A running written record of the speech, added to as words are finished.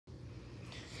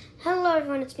Hello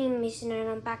everyone, it's me Mason and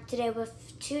I'm back today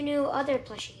with two new other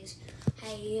plushies.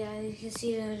 Hey, you can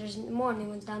see there's more new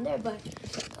ones down there, but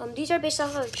these are based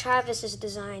off of Travis's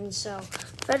design. So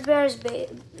Nightmare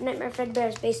Fredbear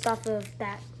is based off of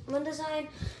that one design,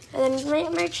 and then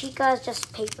Nightmare Chica is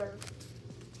just paper.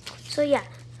 So yeah,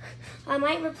 I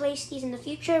might replace these in the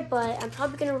future, but I'm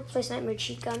probably gonna replace Nightmare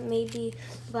Chica maybe,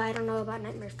 but I don't know about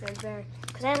Nightmare Fredbear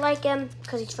because I like him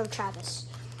because he's from Travis.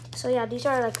 So yeah, these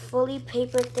are like fully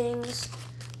paper things.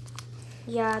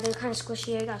 Yeah, they're kind of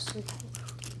squishy. I got some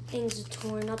things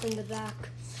torn up in the back.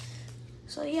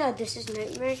 So yeah, this is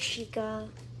Nightmare Chica.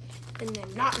 And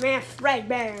then Nightmare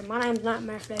Fredbear. My name's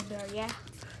Nightmare Fredbear, yeah?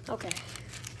 Okay.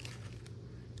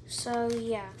 So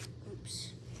yeah,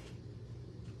 oops.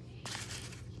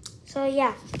 So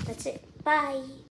yeah, that's it. Bye.